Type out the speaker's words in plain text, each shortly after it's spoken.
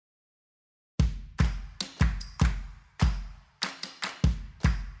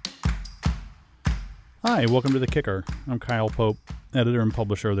Hi, welcome to The Kicker. I'm Kyle Pope, editor and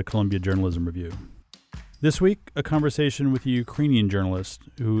publisher of the Columbia Journalism Review. This week, a conversation with a Ukrainian journalist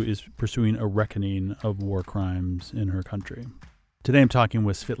who is pursuing a reckoning of war crimes in her country. Today I'm talking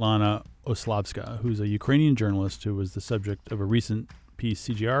with Svitlana Oslavska, who's a Ukrainian journalist who was the subject of a recent piece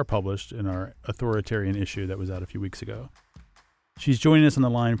CJR published in our authoritarian issue that was out a few weeks ago. She's joining us on the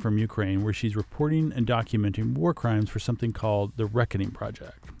line from Ukraine, where she's reporting and documenting war crimes for something called the Reckoning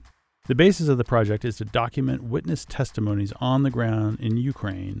Project. The basis of the project is to document witness testimonies on the ground in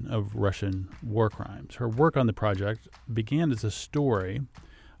Ukraine of Russian war crimes. Her work on the project began as a story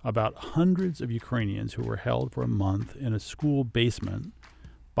about hundreds of Ukrainians who were held for a month in a school basement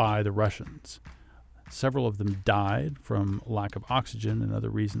by the Russians. Several of them died from lack of oxygen and other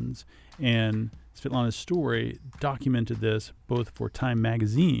reasons, and Svitlana's story documented this both for Time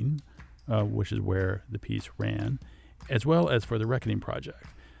magazine, which is where the piece ran, as well as for the Reckoning Project.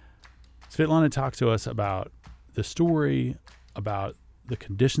 Svitlana talks to us about the story, about the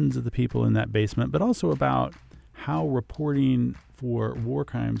conditions of the people in that basement, but also about how reporting for war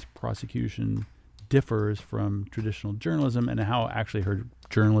crimes prosecution differs from traditional journalism and how actually her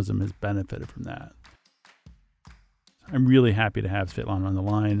journalism has benefited from that. I'm really happy to have Svitlana on the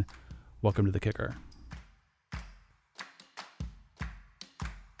line. Welcome to The Kicker.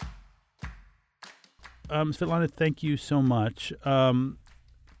 Svitlana, thank you so much.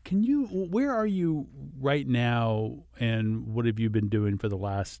 Where are you right now, and what have you been doing for the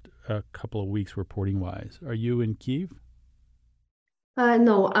last couple of weeks reporting-wise? Are you in Kyiv?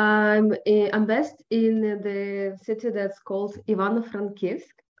 No, I'm based in the city that's called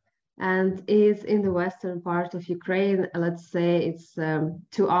Ivano-Frankivsk, and is in the western part of Ukraine. Let's say it's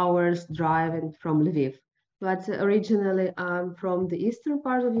 2 hours driving from Lviv. But originally, I'm from the eastern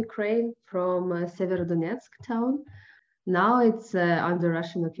part of Ukraine, from Severodonetsk town. Now it's under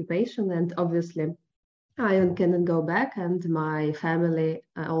Russian occupation, and obviously I cannot go back, and my family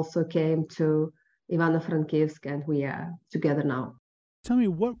also came to Ivano-Frankivsk, and we are together now. Tell me,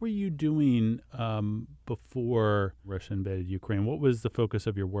 what were you doing before Russia invaded Ukraine? What was the focus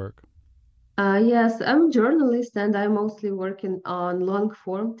of your work? Yes, I'm a journalist, and I'm mostly working on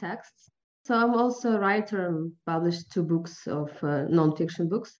long-form texts. So I'm also a writer and published 2 books of nonfiction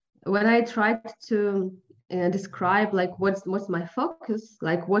books. When I tried to describe like what's my focus,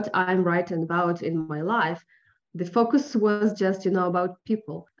 like what I'm writing about in my life, the focus was just about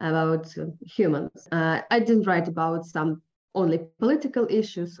people, about humans. I didn't write about some only political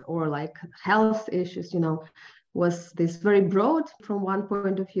issues or like health issues. Was this very broad from one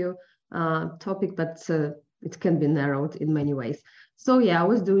point of view topic, but it can be narrowed in many ways. So yeah, I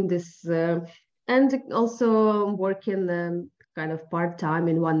was doing this and also working kind of part-time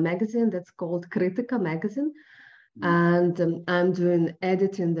in one magazine that's called Krytyka magazine. And I'm doing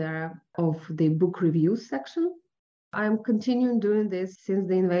editing there of the book review section. I'm continuing doing this since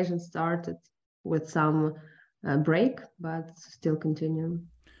the invasion started, with some break, but still continuing.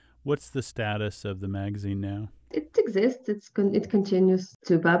 What's the status of the magazine now? It exists. It continues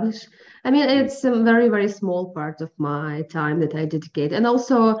to publish. I mean, it's a very, very small part of my time that I dedicate. And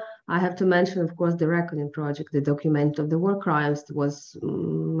also, I have to mention, of course, the Reckoning Project, the document of the war crimes was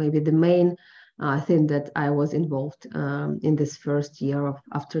maybe the main thing that I was involved in this first year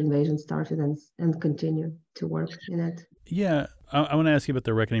after invasion started, and continue to work in it. Yeah, I want to ask you about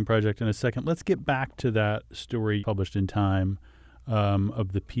the Reckoning Project in a second. Let's get back to that story published in Time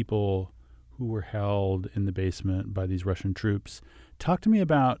of the people who were held in the basement by these Russian troops. Talk to me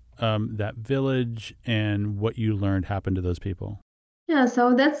about that village and what you learned happened to those people. Yeah,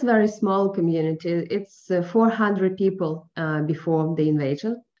 so that's a very small community. It's 400 people before the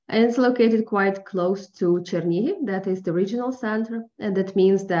invasion. And it's located quite close to Chernihiv, that is the regional center. And that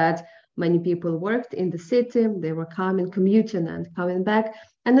means that many people worked in the city. They were commuting and coming back.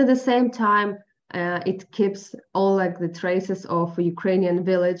 And at the same time, it keeps all like the traces of a Ukrainian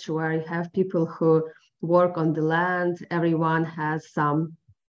village, where you have people who work on the land. Everyone has some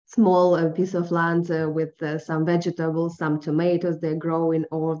small piece of land with some vegetables, some tomatoes they're growing,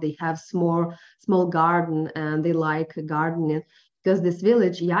 or they have small garden and they like gardening. Because this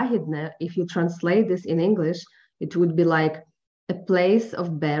village, Yahidne, if you translate this in English, it would be like a place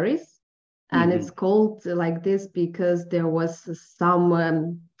of berries. And it's called like this because there was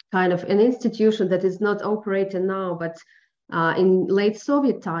some kind of an institution that is not operating now, but in late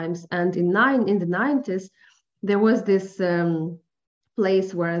Soviet times and in the 90s, there was this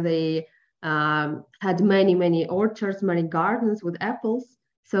place where they had many orchards, many gardens with apples.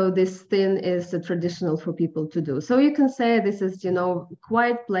 So this thing is traditional for people to do. So you can say this is,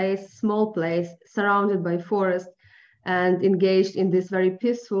 quiet place, small place, surrounded by forest. and engaged in this very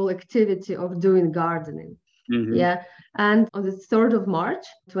peaceful activity of doing gardening. Mm-hmm. Yeah. And on the 3rd of March,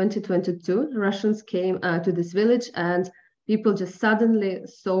 2022, Russians came to this village, and people just suddenly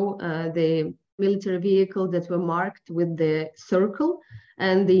saw the military vehicle that were marked with the circle,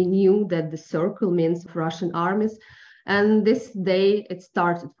 and they knew that the circle means Russian armies. And this day it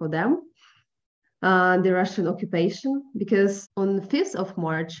started for them, the Russian occupation, because on the 5th of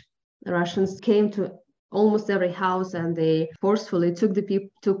March, the Russians came to almost every house, and they forcefully took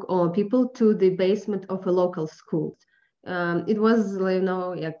people to the basement of a local school. It was,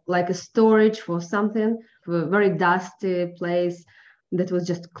 like a storage for something, for a very dusty place that was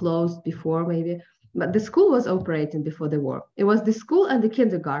just closed before, maybe. But the school was operating before the war. It was the school and the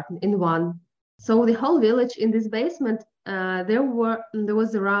kindergarten in one. So the whole village in this basement, there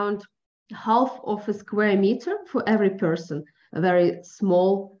was around half of a square meter for every person, a very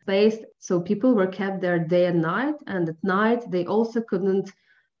small space. So people were kept there day and night, and at night they also couldn't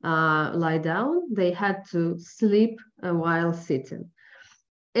lie down. They had to sleep while sitting.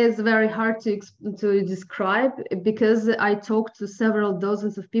 It's very hard to describe, because I talked to several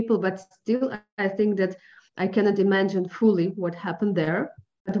dozens of people, but still I think that I cannot imagine fully what happened there.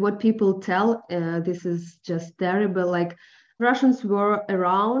 But what people tell, this is just terrible. Like, Russians were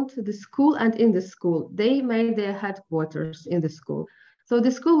around the school and in the school. They made their headquarters in the school. So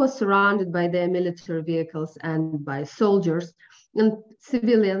the school was surrounded by their military vehicles and by soldiers and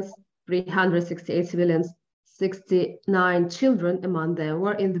civilians, 368 civilians, 69 children among them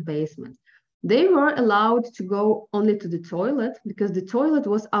were in the basement. They were allowed to go only to the toilet, because the toilet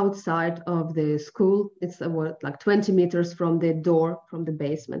was outside of the school. It's like 20 meters from the door, from the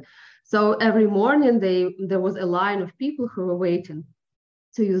basement. So every morning there was a line of people who were waiting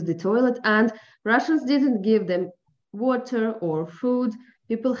to use the toilet, and Russians didn't give them water or food.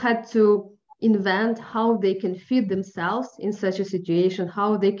 People had to invent how they can feed themselves in such a situation,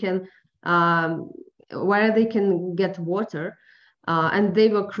 how they can, where they can get water. And they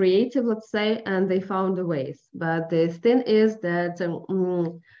were creative, let's say, and they found the ways. But the thing is that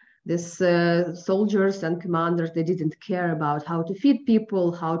these soldiers and commanders, they didn't care about how to feed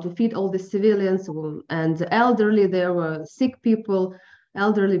people, how to feed all the civilians and the elderly. There were sick people,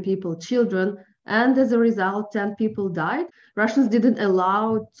 elderly people, children, and as a result, 10 people died. Russians didn't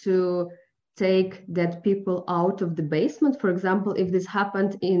allow to take dead people out of the basement. For example, if this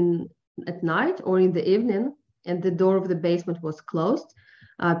happened at night or in the evening, and the door of the basement was closed,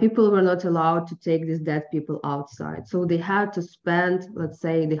 people were not allowed to take these dead people outside. So they had to spend, let's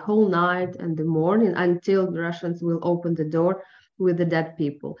say, the whole night and the morning until the Russians will open the door with the dead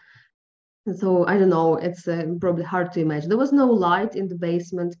people. And so I don't know, it's probably hard to imagine. There was no light in the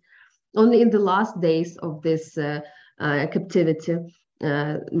basement. Only in the last days of this captivity,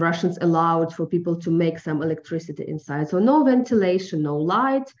 Russians allowed for people to make some electricity inside. So no ventilation, no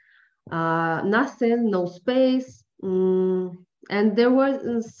light, nothing, no space. And there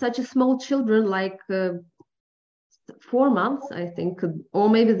were such a small children, like 4 months, I think, or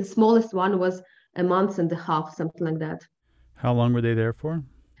maybe the smallest one was a month and a half, something like that. How long were they there for? It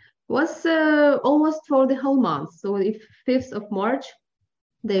was almost for the whole month. So if 5th of March,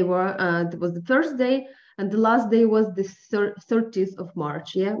 they were, it was the first day, and the last day was the 30th of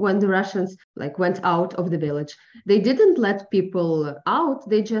March, when the Russians went out of the village. They didn't let people out.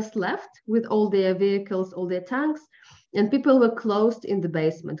 They just left with all their vehicles, all their tanks, and people were closed in the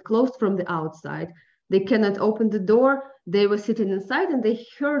basement, closed from the outside. They cannot open the door. They were sitting inside, and they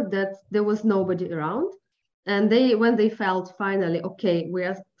heard that there was nobody around. And when they felt finally, okay, we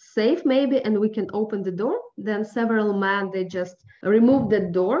are safe maybe, and we can open the door, then several men, they just removed the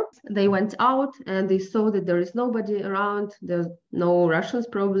door. They went out and they saw that there is nobody around. There's no Russians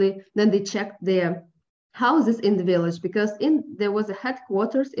probably. Then they checked their houses in the village, because there was a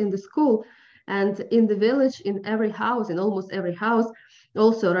headquarters in the school, and in the village, in every house, in almost every house,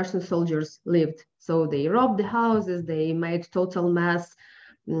 also Russian soldiers lived. So they robbed the houses, they made total mess.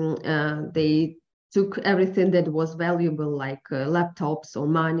 They took everything that was valuable, like laptops or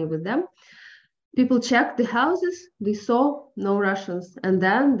money with them. People checked the houses, they saw no Russians, and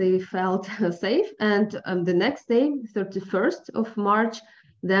then they felt safe. And the next day, 31st of March,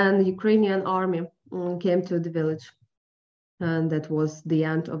 then the Ukrainian army came to the village. And that was the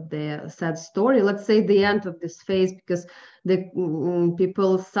end of the sad story. Let's say the end of this phase, because the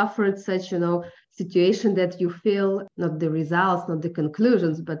people suffered such, situation that you feel not the results, not the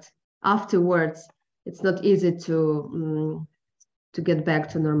conclusions, but afterwards, it's not easy to get back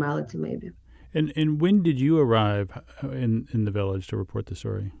to normality, maybe. And when did you arrive in the village to report the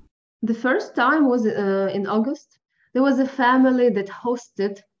story? The first time was in August. There was a family that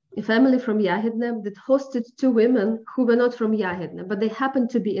hosted a family from Yahidne that hosted two women who were not from Yahidne, but they happened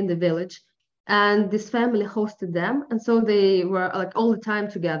to be in the village. And this family hosted them. And so they were like all the time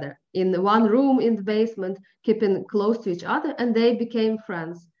together in one room in the basement, keeping close to each other, and they became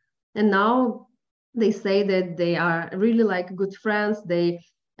friends. And now they say that they are really like good friends. They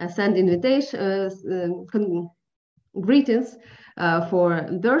send invitations, greetings for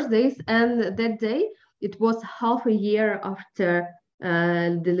birthdays. And that day, it was half a year after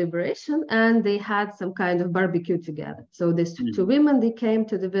the liberation, and they had some kind of barbecue together. So these two women, they came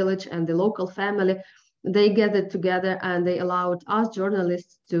to the village, and the local family, they gathered together, and they allowed us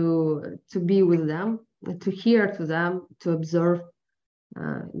journalists to be with them, to hear to them, to observe.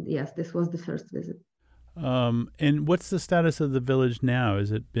 Yes, this was the first visit. And what's the status of the village now?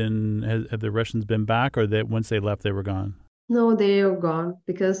 Have the Russians been back, or that once they left, they were gone? No, they are gone,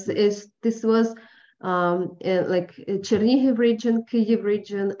 because this was like Chernihiv region, Kyiv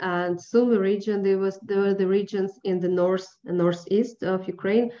region, and Sumy region. There were the regions in the north and northeast of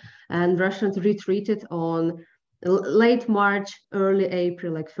Ukraine, and Russians retreated on late March, early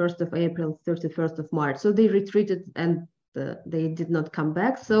April, like 1st of April, 31st of March. So they retreated, and they did not come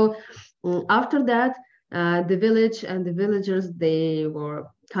back. So after that, the village and the villagers, they were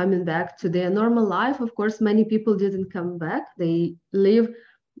coming back to their normal life. Of course, many people didn't come back. They live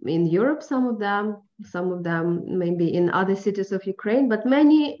in Europe, some of them maybe in other cities of Ukraine, but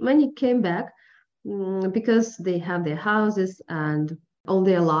many came back because they have their houses and all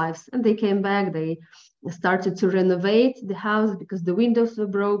their lives. And they came back, they started to renovate the house because the windows were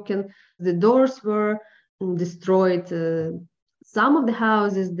broken, the doors were destroyed. Some of the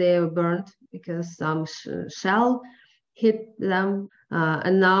houses, they were burnt because some shell hit them.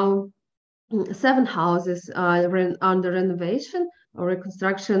 And now 7 houses are under renovation or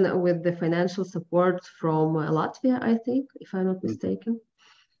reconstruction with the financial support from Latvia, I think, if I'm not mistaken.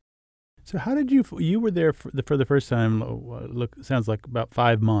 So how did you were there for the first time, sounds like about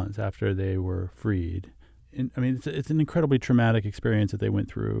 5 months after they were freed. And, I mean, it's an incredibly traumatic experience that they went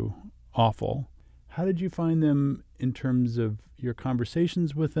through, awful. How did you find them in terms of your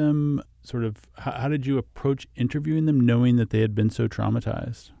conversations with them? Sort of, how did you approach interviewing them knowing that they had been so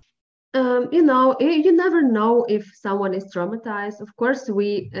traumatized? You never know if someone is traumatized. Of course,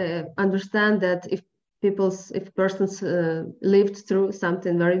 we understand that if persons lived through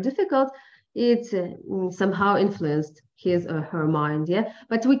something very difficult, it somehow influenced his or her mind. Yeah,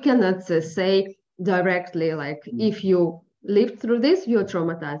 but we cannot say directly like if you lived through this, you're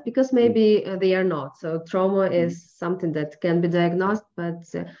traumatized, because maybe they are not. So trauma is something that can be diagnosed, but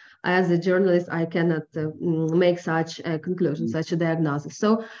as a journalist, I cannot make such a conclusion, such a diagnosis.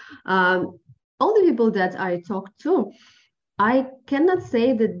 So all the people that I talked to, I cannot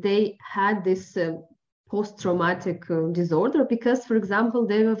say that they had this post-traumatic disorder, because, for example,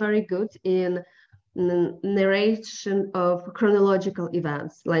 they were very good in narration of chronological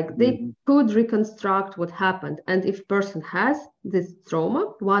events. Like they could reconstruct what happened. And if person has this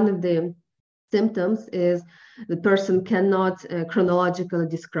trauma, one of the symptoms is the person cannot chronologically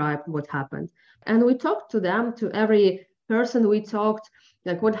describe what happened. And we talked to them, to every person we talked,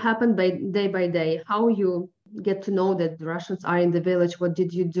 like what happened by day, how you get to know that the Russians are in the village, what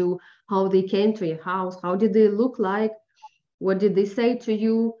did you do, how they came to your house, how did they look like, what did they say to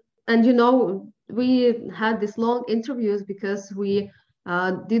you. And we had these long interviews because we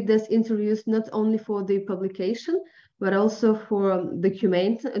did these interviews not only for the publication, but also for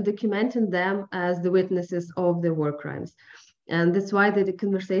documenting them as the witnesses of the war crimes. And that's why the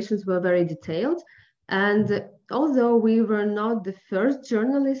conversations were very detailed. And although we were not the first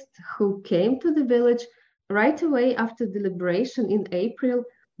journalists who came to the village, right away after the liberation in April,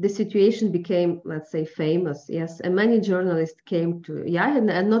 the situation became, let's say, famous. Yes, and many journalists came to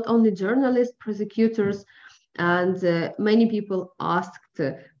Yahidne, and not only journalists, prosecutors, and many people asked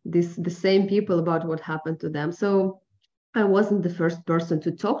the same people about what happened to them. So I wasn't the first person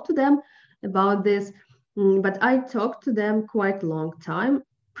to talk to them about this, but I talked to them quite a long time.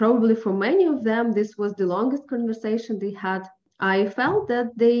 Probably for many of them, this was the longest conversation they had. I felt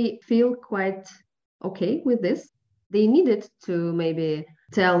that they feel quite okay with this. They needed to maybe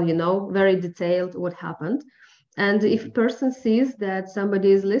tell, very detailed what happened. And if a person sees that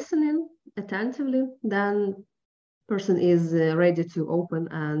somebody is listening attentively, then person is ready to open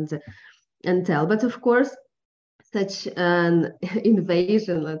and tell. But of course, such an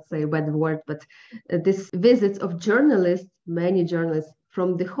invasion, let's say, bad word, but this visits of journalists, many journalists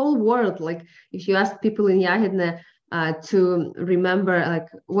from the whole world, like if you ask people in Yahidne to remember like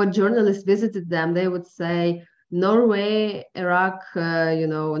what journalists visited them, they would say Norway, Iraq,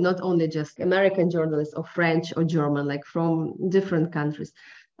 not only just American journalists or French or German, like from different countries.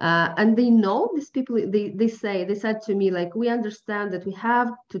 And they know, these people, they said to me, like, we understand that we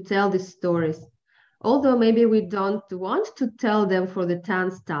have to tell these stories, although maybe we don't want to tell them for the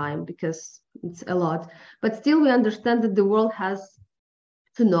 10th time because it's a lot, but still we understand that the world has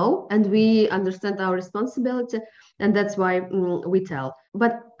to know, and we understand our responsibility, and that's why we tell.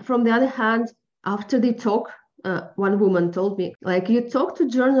 But from the other hand, after they talk, one woman told me, like, you talk to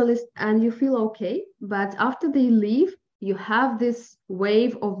journalists and you feel okay, but after they leave, you have this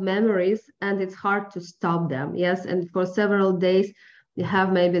wave of memories and it's hard to stop them. Yes, and for several days you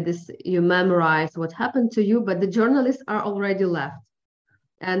have maybe this, you memorize what happened to you, but the journalists are already left.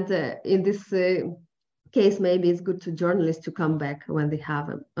 And in this case, maybe it's good to journalists to come back when they have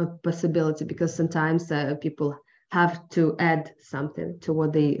a possibility, because sometimes people have to add something to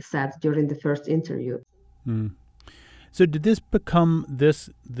what they said during the first interview. So did this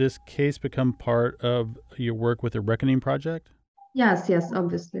case become part of your work with the Reckoning Project? Yes,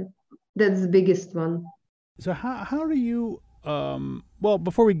 obviously. That's the biggest one. So how do you, well,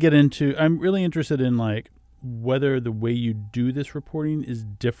 before we get into, I'm really interested in like whether the way you do this reporting is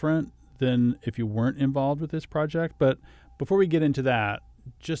different than if you weren't involved with this project. But before we get into that,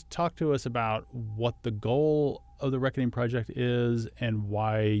 just talk to us about what the goal of the Reckoning Project is and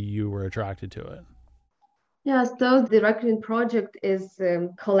why you were attracted to it. Yes, so the Reckoning Project is a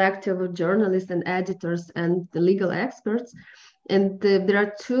collective of journalists and editors and the legal experts. And there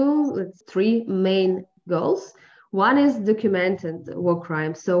are three main goals. One is documented war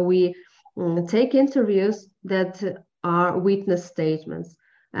crimes. So we take interviews that are witness statements,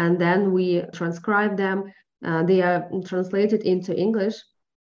 and then we transcribe them. They are translated into English,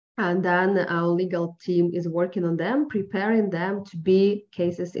 and then our legal team is working on them, preparing them to be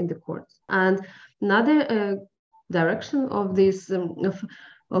cases in the courts. And another direction of this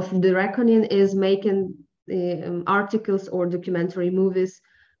of the Reckoning is making articles or documentary movies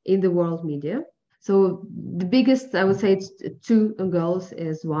in the world media. So the biggest, I would say, it's two goals.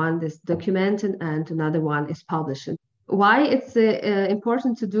 Is one is documenting, and another one is publishing. Why it's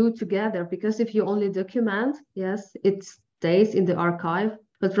important to do together? Because if you only document, yes, it stays in the archive.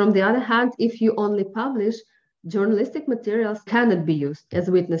 But from the other hand, if you only publish, journalistic materials cannot be used as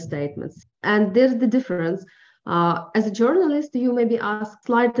witness statements. And there's the difference. As a journalist, you maybe ask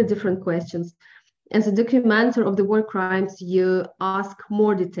slightly different questions. As a documenter of the war crimes, you ask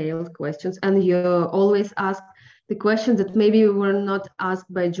more detailed questions, and you always ask the questions that maybe were not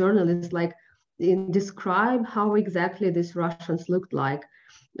asked by journalists, like describe how exactly these Russians looked like,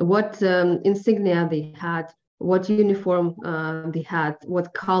 what insignia they had, what uniform they had,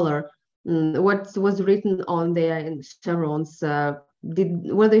 what color, what was written on their chevrons,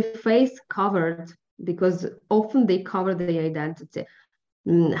 were their face covered, because often they cover their identity,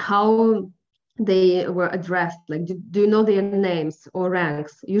 how they were addressed, like do you know their names or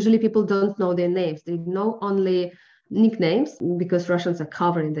ranks? Usually people don't know their names, they know only nicknames, because Russians are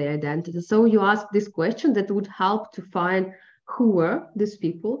covering their identity. So you ask this question that would help to find who were these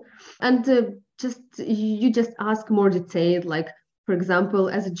people, and you just ask more detailed, like, for example,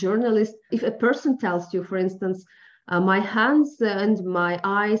 as a journalist, if a person tells you, for instance, my hands and my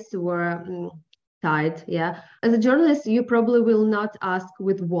eyes were tied, yeah, as a journalist you probably will not ask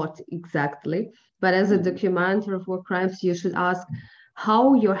with what exactly, but as a documenter of war crimes you should ask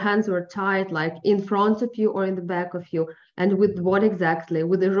how your hands were tied, like in front of you or in the back of you, and with what exactly,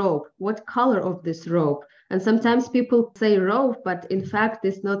 with a rope, what color of this rope. And sometimes people say rope, but in fact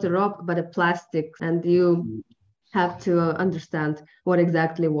it's not a rope but a plastic, and you have to understand what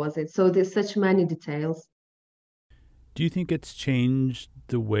exactly was it. So there's such many details. Do you think it's changed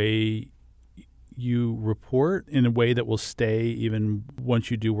the way you report in a way that will stay even once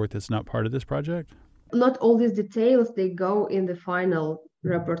you do work that's not part of this project? Not all these details, they go in the final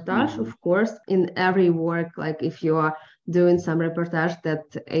reportage, of course. In every work, like if you are doing some reportage, that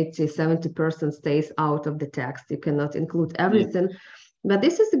 80-70% stays out of the text. You cannot include everything. But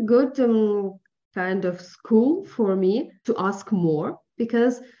this is a good kind of school for me to ask more,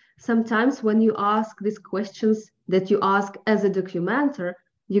 because sometimes when you ask these questions that you ask as a documenter,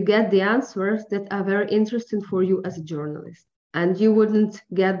 you get the answers that are very interesting for you as a journalist. And you wouldn't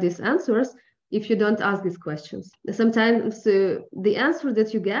get these answers if you don't ask these questions. Sometimes the answer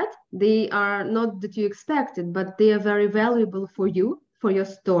that you get, they are not that you expected, but they are very valuable for you, for your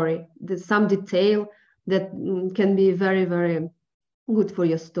story. There's some detail that can be very, very good for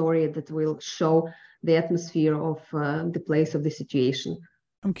your story, that will show the atmosphere of the place of the situation.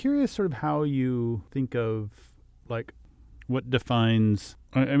 I'm curious sort of how you think of like what defines,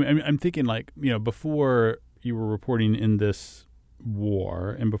 I'm thinking like, before you were reporting in this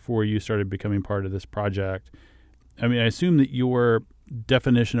war and before you started becoming part of this project, I mean, I assume that your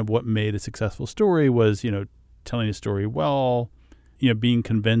definition of what made a successful story was, telling a story well, being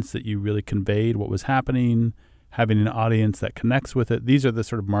convinced that you really conveyed what was happening, having an audience that connects with it. These are the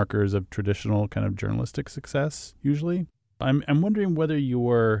sort of markers of traditional kind of journalistic success, usually. I'm wondering whether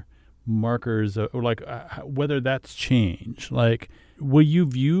your markers, whether that's changed. Like, will you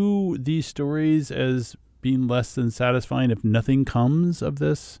view these stories as being less than satisfying if nothing comes of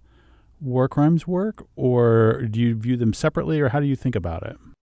this war crimes work, or do you view them separately, or how do you think about it?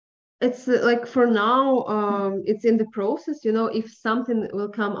 It's like for now, it's in the process. If something will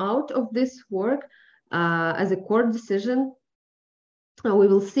come out of this work as a court decision, we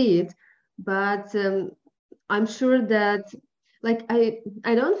will see it. But I'm sure that, like, I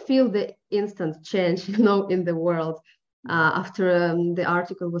don't feel the instant change, in the world after the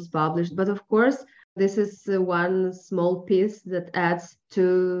article was published. But of course, this is one small piece that adds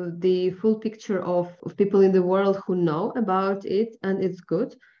to the full picture of people in the world who know about it, and it's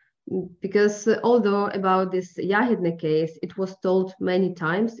good. Because although about this Yahidne case, it was told many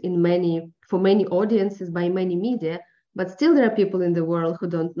times for many audiences by many media, but still there are people in the world who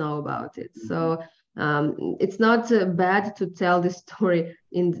don't know about it. So it's not bad to tell this story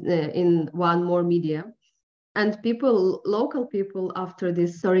in one more media. And local people, after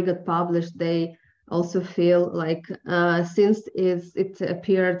this story got published, they also feel like since it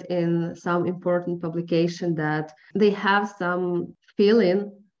appeared in some important publication, that they have some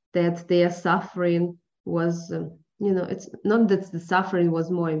feeling that their suffering was, it's not that the suffering was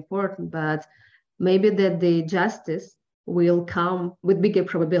more important, but maybe that the justice will come with bigger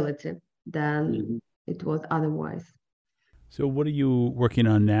probability than it was otherwise. So what are you working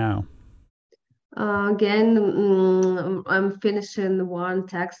on now? Again, I'm finishing one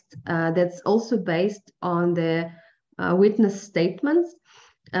text that's also based on the witness statements.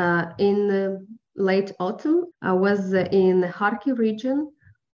 In late autumn, I was in the Kharkiv region.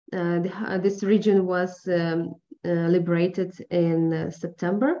 This region was liberated in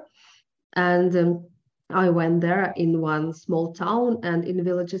September, and I went there in one small town and in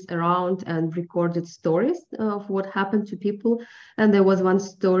villages around and recorded stories of what happened to people. And there was one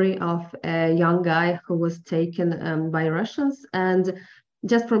story of a young guy who was taken by Russians, and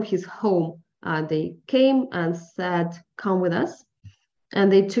just from his home, they came and said, "Come with us." And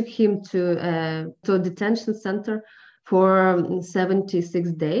they took him to a detention center for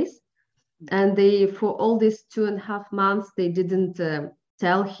 76 days. And for all these 2.5 months, they didn't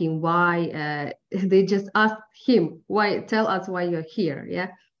tell him why. They just asked him, tell us why you're here. Yeah.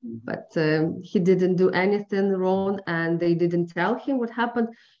 But he didn't do anything wrong, and they didn't tell him what happened.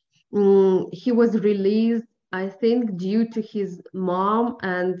 He was released, I think, due to his mom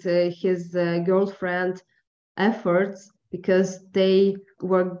and his girlfriend efforts, because they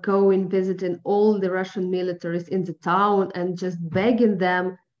were going visiting all the Russian militaries in the town and just begging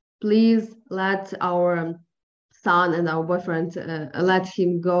them, please let our son and our boyfriend, let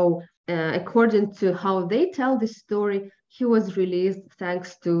him go. According to how they tell this story, he was released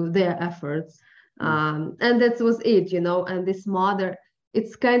thanks to their efforts. And that was it, and this mother,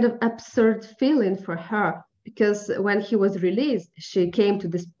 it's kind of absurd feeling for her, because when he was released, she came to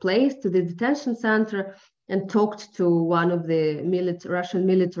this place, to the detention center, and talked to one of the Russian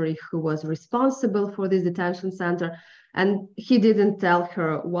military who was responsible for this detention center. And he didn't tell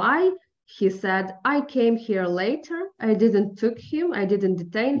her why. He said, I came here later. I didn't took him. I didn't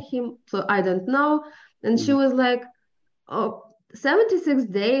detain him. So I don't know. And she was like, 76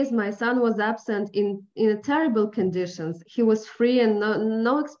 days, my son was absent in terrible conditions. He was free, and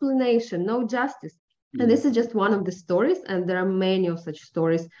no explanation, no justice. And this is just one of the stories. And there are many of such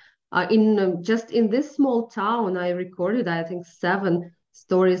stories. Just in this small town, I recorded, I think, 7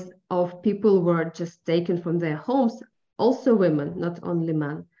 stories of people who were just taken from their homes, also women, not only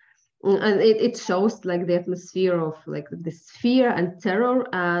men. And it shows like the atmosphere of like this fear and terror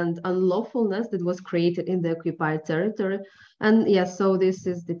and unlawfulness that was created in the occupied territory. And so this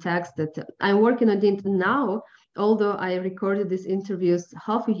is the text that I'm working on it now, although I recorded these interviews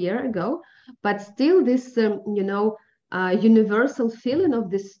half a year ago, but still this, universal feeling of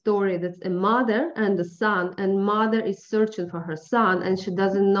this story, that's a mother and a son, and mother is searching for her son, and she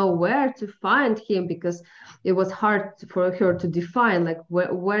doesn't know where to find him, because it was hard for her to define, like,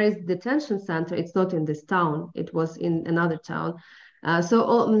 where is the detention center. It's not in this town, it was in another town. So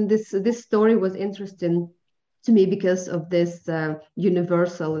this story was interesting to me because of this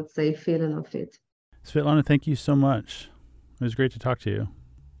universal, let's say, feeling of it. Svitlana, thank you so much. It was great to talk to you.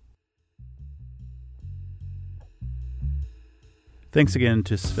 Thanks again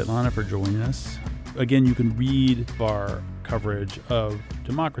to Svitlana for joining us. Again, you can read our coverage of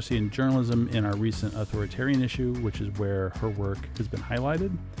democracy and journalism in our recent authoritarian issue, which is where her work has been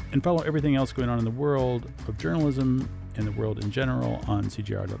highlighted. And follow everything else going on in the world of journalism and the world in general on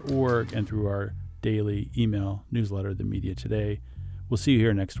cgr.org and through our daily email newsletter, The Media Today. We'll see you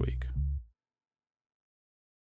here next week.